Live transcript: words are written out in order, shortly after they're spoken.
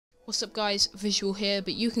What's up guys, Visual here,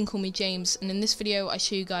 but you can call me James, and in this video I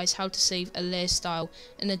show you guys how to save a layer style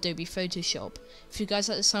in Adobe Photoshop. If you guys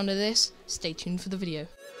like the sound of this, stay tuned for the video.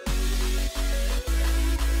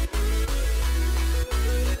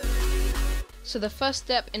 So the first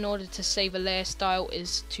step in order to save a layer style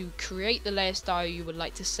is to create the layer style you would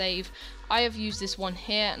like to save. I have used this one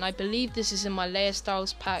here, and I believe this is in my layer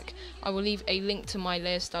styles pack. I will leave a link to my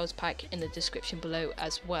layer styles pack in the description below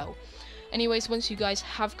as well. Anyways, once you guys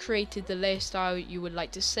have created the layer style you would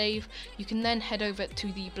like to save, you can then head over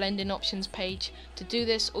to the blending options page. To do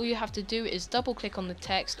this, all you have to do is double click on the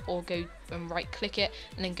text or go and right click it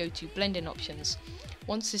and then go to blending options.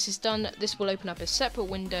 Once this is done, this will open up a separate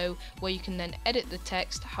window where you can then edit the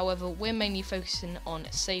text. However, we're mainly focusing on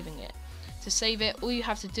saving it. To save it, all you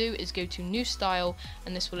have to do is go to new style,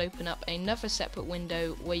 and this will open up another separate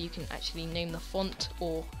window where you can actually name the font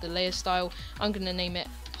or the layer style. I'm going to name it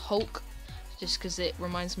Hulk, just because it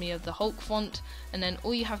reminds me of the Hulk font, and then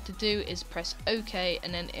all you have to do is press OK,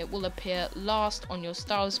 and then it will appear last on your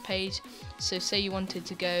styles page. So say you wanted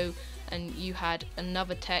to go and you had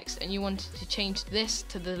another text and you wanted to change this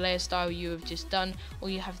to the layer style you have just done, all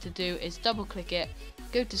you have to do is double click it,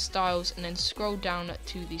 go to styles, and then scroll down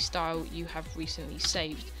to the style you have recently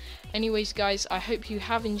saved. Anyways guys, I hope you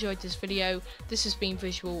have enjoyed this video. This has been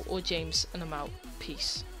Visual or James, and I'm out.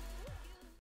 Peace.